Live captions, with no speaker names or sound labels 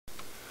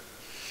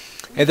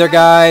Hey there,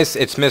 guys.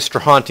 It's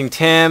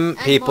MrHauntingTim,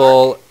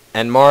 people,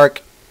 and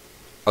Mark,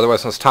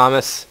 otherwise known as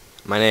Thomas,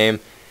 my name,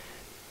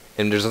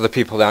 and there's other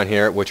people down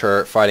here which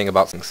are fighting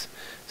about things.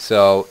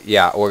 So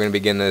yeah, we're gonna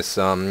begin this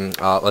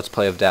Let's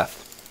Play of Death.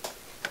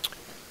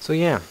 So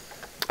yeah,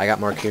 I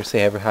got Mark here.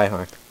 Say hi,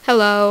 Mark.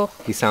 Hello.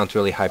 He sounds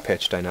really high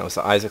pitched, I know.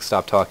 So Isaac,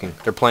 stop talking.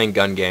 They're playing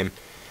gun game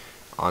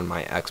on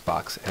my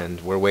Xbox, and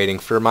we're waiting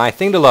for my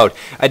thing to load.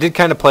 I did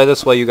kind of play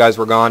this while you guys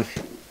were gone.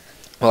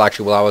 Well,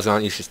 actually, while I was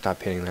on, you should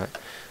stop hitting that.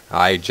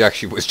 I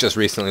actually was just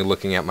recently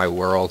looking at my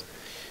world.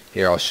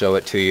 Here, I'll show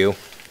it to you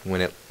when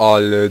it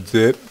all loads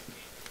up.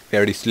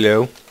 Very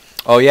slow.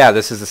 Oh yeah,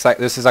 this is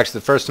actually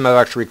the first time I've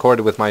actually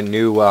recorded with my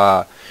new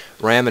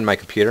RAM in my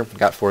computer.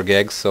 Got 4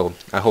 gigs, so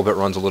I hope it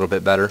runs a little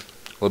bit better,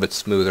 a little bit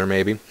smoother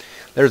maybe.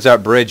 There's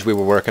that bridge we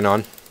were working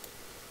on.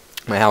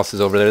 My house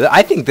is over there.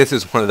 I think this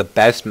is one of the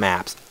best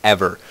maps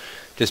ever,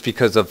 just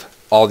because of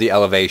all the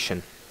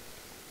elevation.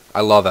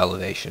 I love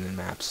elevation in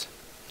maps.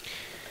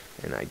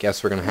 And I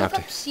guess we're gonna have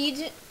to.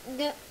 Seeds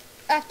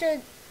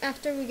after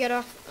we get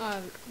off,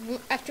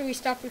 after we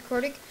stop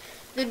recording,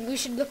 then we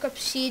should look up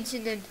seeds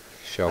and then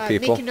Show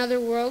people. Make another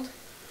world.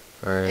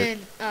 All right.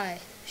 And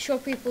show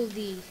people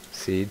the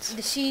seeds.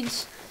 The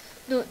seeds.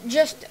 No,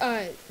 just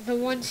the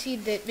one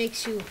seed that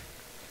makes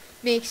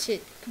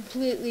it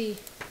completely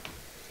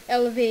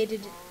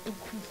elevated and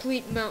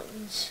complete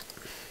mountains.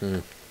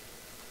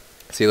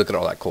 See, look at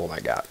all that coal I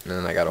got, and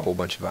then I got a whole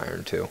bunch of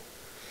iron too.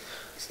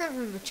 It's not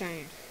very much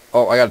iron.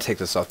 Oh, I gotta take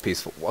this off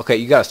peaceful. Okay,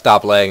 you gotta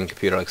stop lagging,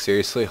 computer. Like,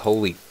 seriously?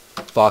 Holy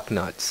fuck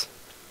nuts.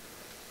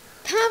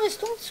 Thomas,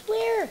 don't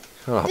swear.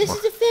 Oh, this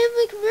is a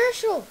family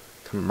commercial.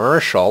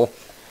 Commercial?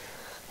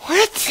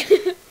 What?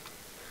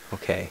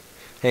 Okay.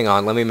 Hang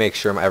on, let me make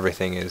sure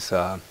everything is,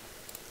 okay,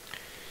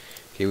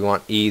 we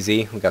want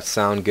easy. We got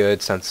sound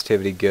good,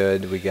 sensitivity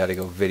good. We gotta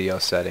go video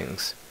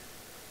settings.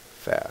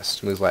 Fast.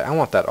 Smooth light. I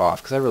want that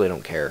off, because I really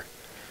don't care.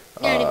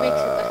 Yeah, and it makes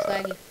it less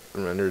laggy.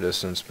 Render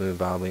distance, smooth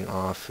bobbling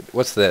off.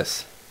 What's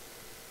this?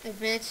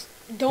 Advanced.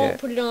 Don't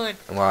put it on.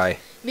 Why? It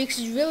makes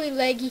it really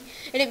laggy,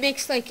 and it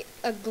makes like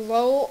a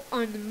glow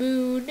on the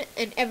moon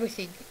and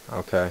everything.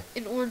 Okay.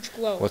 An orange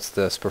glow. What's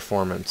this?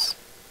 Performance.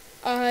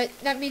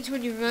 That means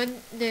when you run,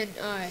 then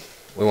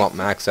we want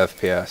max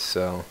FPS,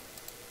 so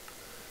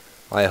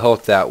I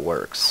hope that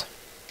works.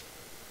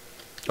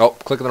 Oh,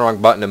 clicking the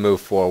wrong button to move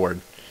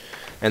forward.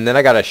 And then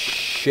I got a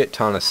shit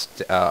ton of,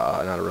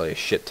 not really a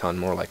shit ton,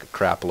 more like a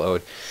crap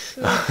load.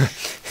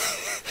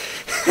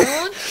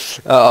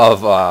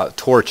 Of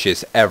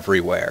torches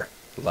everywhere.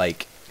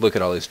 Like, look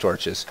at all these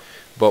torches.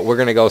 But we're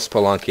gonna go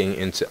spelunking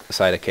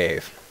inside a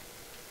cave.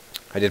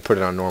 I did put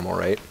it on normal,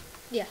 right?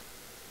 Yeah.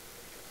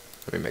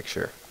 Let me make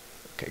sure.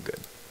 Okay, good.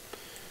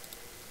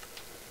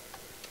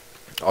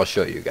 I'll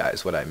show you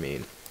guys what I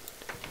mean.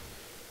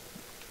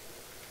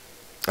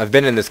 I've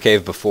been in this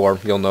cave before.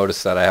 You'll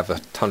notice that I have a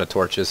ton of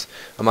torches.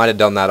 I might have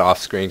done that off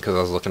screen because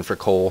I was looking for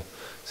coal,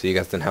 so you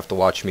guys didn't have to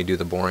watch me do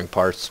the boring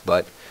parts,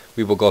 but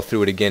we will go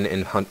through it again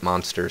and hunt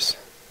monsters.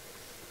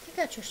 You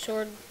got your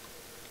sword.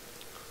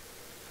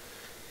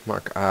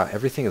 Mark,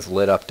 everything is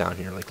lit up down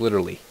here, like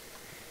literally.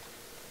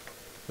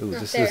 Ooh,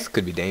 this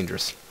could be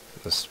dangerous.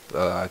 This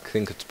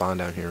thing could spawn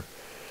down here.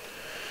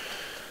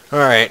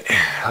 Alright,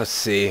 let's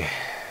see.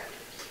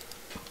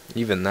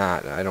 Even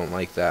that, I don't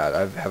like that.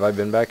 Have I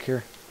been back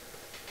here?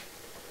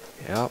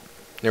 Yep.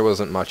 There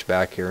wasn't much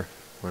back here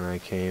when I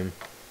came.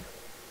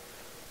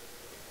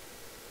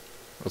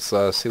 Let's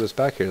see what's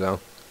back here, though.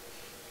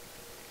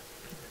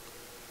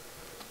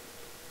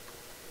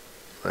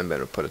 I'm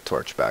going to put a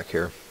torch back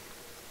here.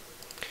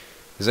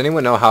 Does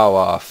anyone know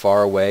how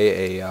far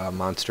away a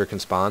monster can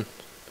spawn?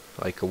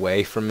 Like,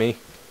 away from me?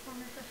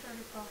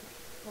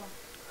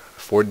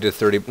 40 to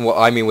 30... Well,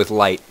 I mean with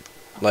light.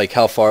 Like,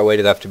 how far away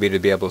do they have to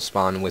be able to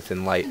spawn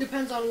within light? It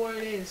depends on what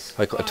it is.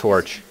 Like a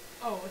torch.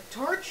 Oh, a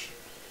torch?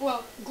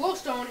 Well,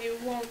 glowstone,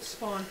 it won't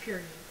spawn,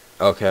 period.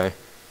 Okay.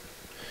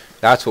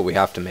 That's what we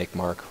have to make,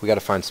 Mark. We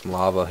gotta find some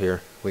lava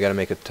here. We gotta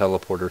make a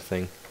teleporter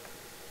thing.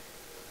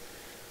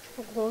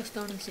 Well,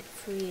 glowstone isn't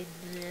free in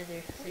the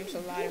Nether. There's a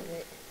lot of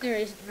it. There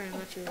isn't very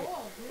much of it.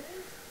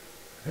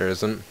 There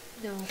isn't?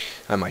 No.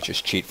 I might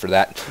just cheat for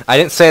that. I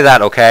didn't say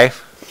that, okay?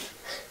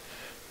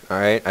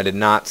 Alright, I did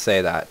not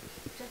say that.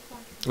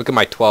 Look at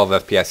my 12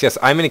 FPS. Yes,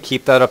 I'm going to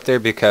keep that up there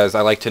because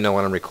I like to know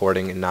when I'm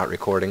recording and not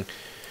recording.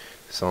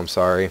 So I'm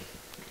sorry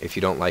if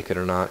you don't like it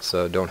or not,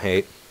 so don't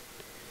hate.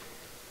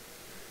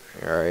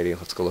 Alrighty,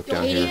 let's go look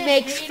down here. Hating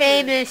makes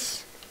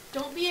famous.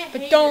 Don't be a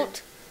hater.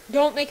 But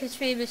don't make us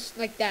famous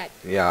like that.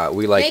 Yeah,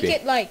 we like Make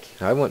it like.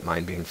 I wouldn't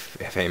mind being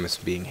famous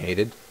being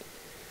hated.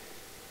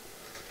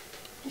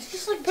 It's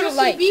just like Put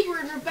Justin Bieber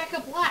and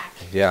Rebecca Black.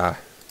 Yeah.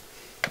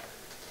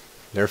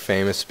 They're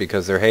famous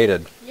because they're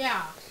hated.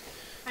 Yeah.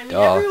 I mean,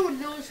 Duh.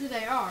 everyone knows who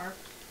they are.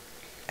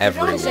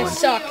 Everyone. If they don't know who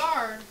Suck. they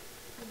are,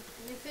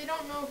 if they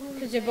don't know who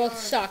Because they both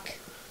suck.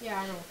 Yeah,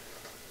 I know.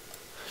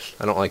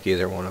 I don't like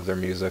either one of their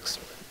musics.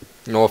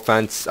 No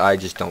offense, I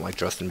just don't like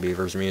Justin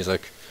Bieber's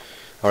music.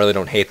 I really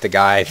don't hate the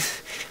guy.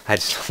 I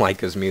just don't like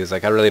his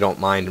music. I really don't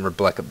mind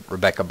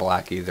Rebecca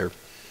Black either.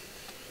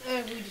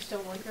 we just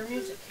don't like their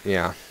music.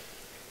 Yeah.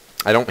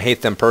 I don't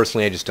hate them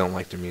personally, I just don't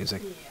like their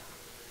music. Yeah.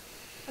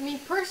 I mean,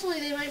 personally,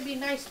 they might be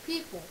nice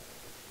people.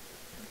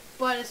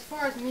 But as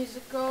far as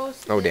music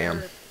goes, Oh,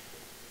 damn.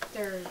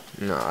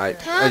 No, I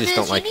Thomas, just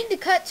don't like... you need to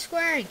cut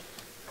swearing.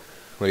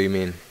 What do you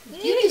mean?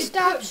 You need to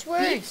stop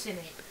swearing. Beeps in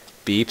it.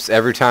 Beeps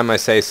every time I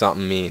say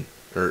something mean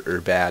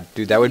or bad.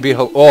 Dude, that would be...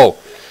 Oh!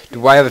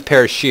 Do I have a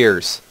pair of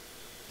shears?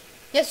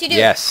 Yes, you do.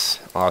 Yes.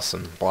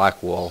 Awesome.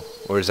 Black wool.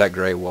 Or is that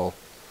gray wool?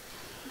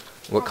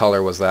 What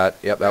color was that?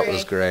 Yep, that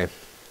was gray.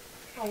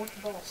 Oh, with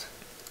the balls.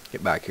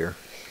 Get back here.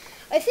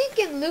 I think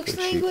in Luke's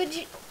Good sheep.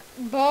 language,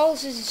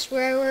 balls is a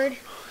swear word.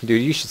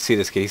 Dude, you should see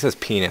this kid. He says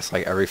penis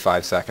like every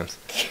 5 seconds.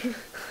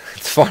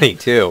 It's funny,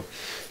 too.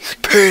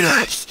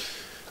 Penis!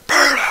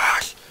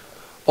 Penis!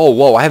 Oh,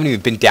 whoa, I haven't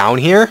even been down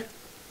here?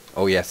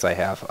 Oh, yes, I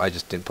have. I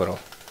just didn't put a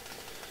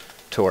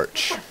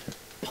torch.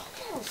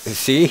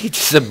 See? He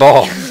just said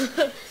balls.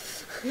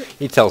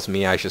 He tells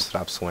me I should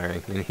stop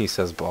swearing, and he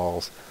says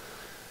balls.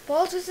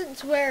 Balls isn't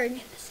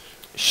swearing.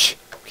 Shh.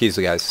 Keys,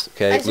 guys.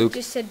 Okay, Isaac Luke,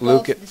 just said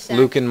balls Luke, in the sack.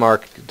 Luke and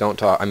Mark don't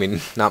talk. I mean,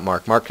 not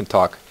Mark. Mark can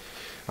talk.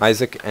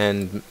 Isaac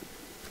and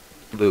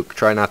Luke,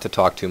 try not to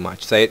talk too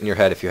much. Say it in your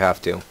head if you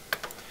have to.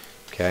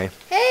 Okay?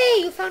 Hey,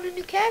 you found a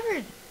new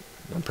cavern.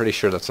 I'm pretty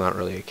sure that's not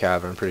really a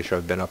cavern. I'm pretty sure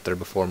I've been up there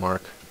before,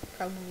 Mark.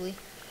 Probably.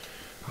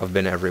 I've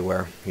been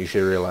everywhere. You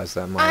should realize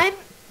that, Mark.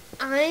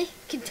 I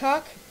can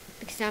talk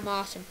because I'm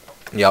awesome.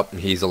 Yep,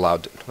 he's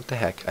allowed to. What the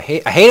heck? I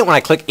hate it when I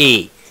click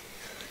E.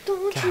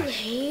 Don't you Gosh.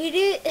 hate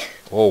it?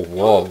 Oh,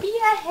 whoa. Don't be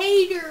a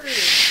hater.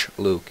 Shh,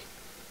 Luke.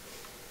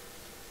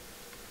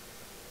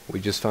 We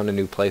just found a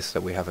new place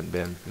that we haven't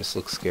been. This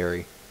looks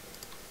scary.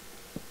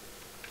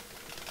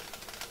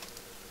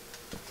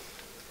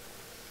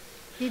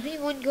 Maybe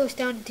one goes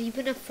down deep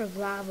enough for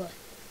lava.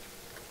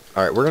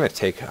 Alright, we're going to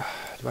take...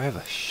 do I have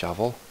a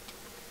shovel?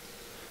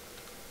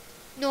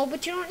 No,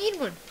 but you don't need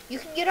one. You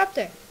can get up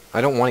there.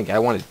 I don't want to... I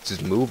want to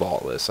just move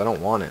all this. I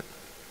don't want it.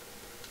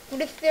 What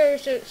if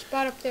there's a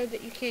spot up there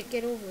that you can't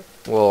get over?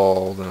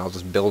 Well, then I'll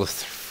just build a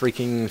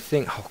freaking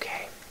thing.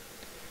 Okay.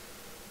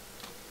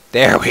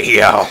 There we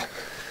go.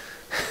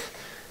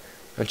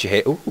 Don't you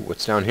hate... Ooh,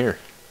 what's down here?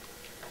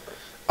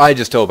 I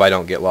just hope I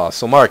don't get lost.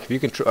 So, Mark, if you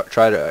can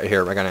try to...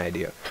 Here, I got an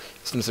idea.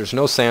 Since there's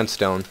no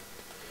sandstone,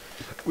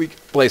 we can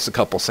place a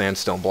couple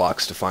sandstone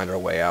blocks to find our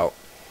way out.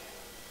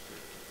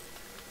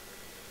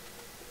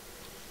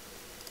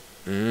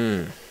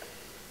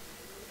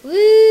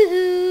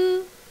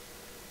 Woohoo!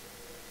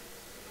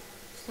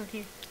 It's not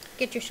here.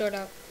 Get your sword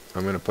out.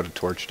 I'm going to put a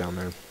torch down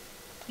there.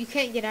 You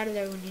can't get out of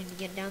there when you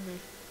get down there.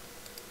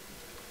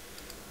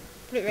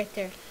 Put it right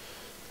there.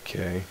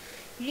 Okay.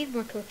 You need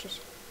more torches.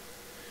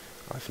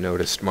 I've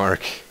noticed,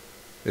 Mark.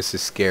 This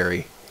is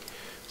scary.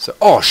 So,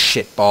 oh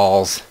shit,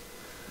 balls.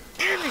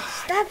 Damn it,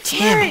 stop Damn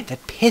swearing. it,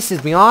 that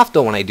pisses me off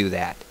though when I do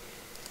that.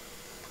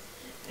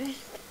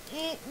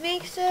 It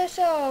makes us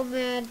all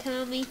mad,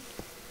 Tommy.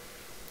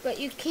 But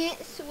you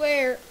can't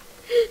swear.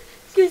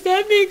 Because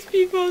that makes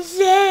people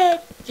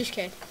sad. Just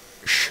kidding.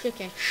 Shh.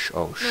 Okay. Shh.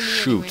 Oh, No, me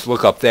shoot. anyway.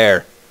 Look up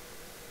there.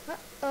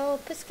 Uh-oh,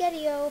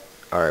 Pescatio.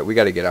 Alright, we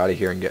got to get out of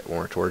here and get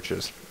more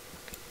torches.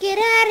 Get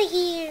out of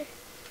here.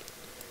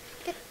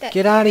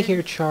 Get out of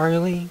here,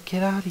 Charlie.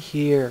 Get out of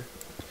here.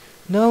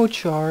 No,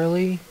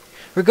 Charlie.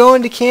 We're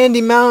going to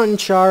Candy Mountain,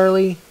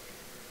 Charlie.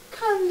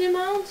 Come to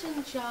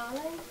mountain,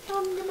 Charlie.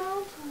 Come to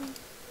mountain.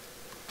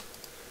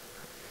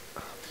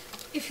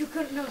 If you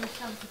couldn't know the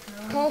sound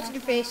of your Balls in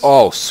your face.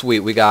 Oh, sweet.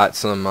 We got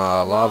some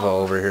lava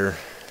over here.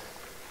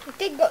 I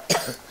think go.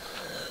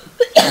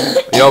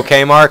 You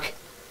okay, Mark?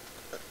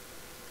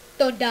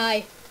 Don't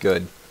die.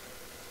 Good.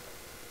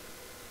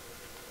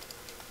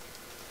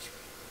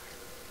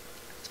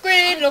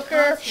 Screen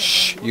looker.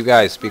 Shh. You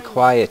guys, be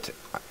quiet.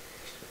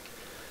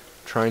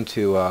 Trying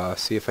to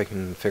see if I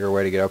can figure a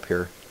way to get up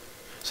here.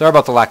 Sorry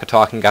about the lack of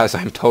talking, guys.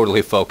 I'm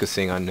totally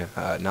focusing on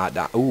not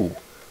dying. Ooh.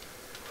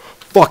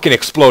 Fucking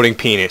exploding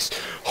penis.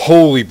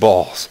 Holy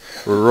balls.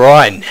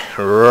 Run.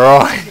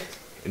 Run.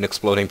 An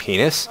exploding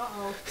penis?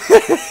 Uh-oh.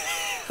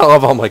 I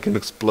love how I'm like an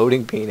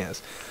exploding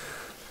penis.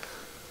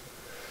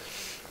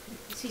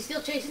 Is he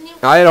still chasing you?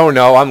 I don't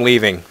know. I'm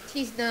leaving.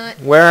 He's not.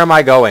 Where am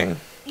I going?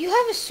 You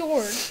have a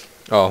sword.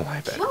 Oh,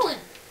 my bad. Kill him.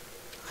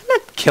 I'm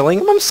not killing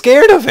him. I'm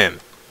scared of him.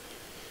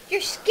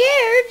 You're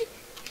scared?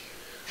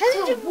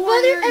 Hasn't So your why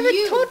mother are ever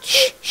you- told you?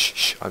 Shh, shh,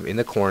 shh. I'm in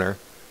the corner.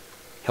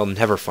 He'll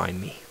never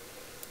find me.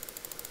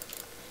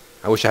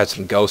 I wish I had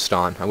some ghost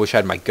on. I wish I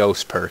had my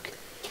ghost perk.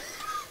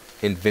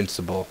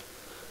 Invincible.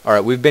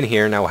 Alright, we've been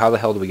here. Now, how the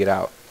hell do we get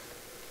out?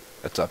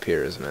 That's up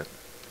here, isn't it?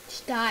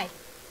 Just die.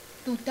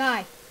 Don't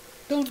die.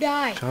 Don't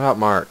die. Shut up,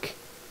 Mark.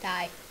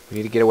 Die. We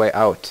need to get away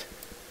out.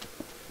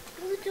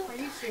 Are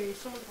you serious?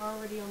 Someone's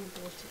already on the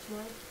ballistics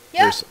line?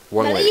 Yeah. There's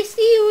one way.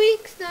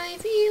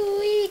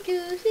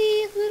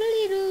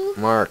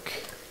 Mark,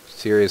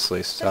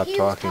 seriously, stop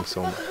talking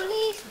so much.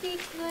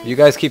 You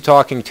guys keep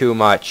talking too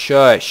much.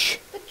 Shush.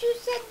 But you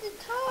said to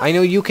talk. I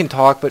know you can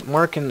talk, but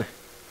Mark and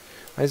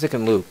Isaac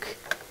and Luke.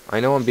 I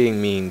know I'm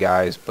being mean,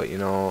 guys, but you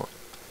know,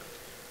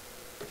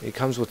 it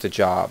comes with the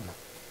job.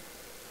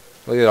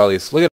 Look at all these. Look at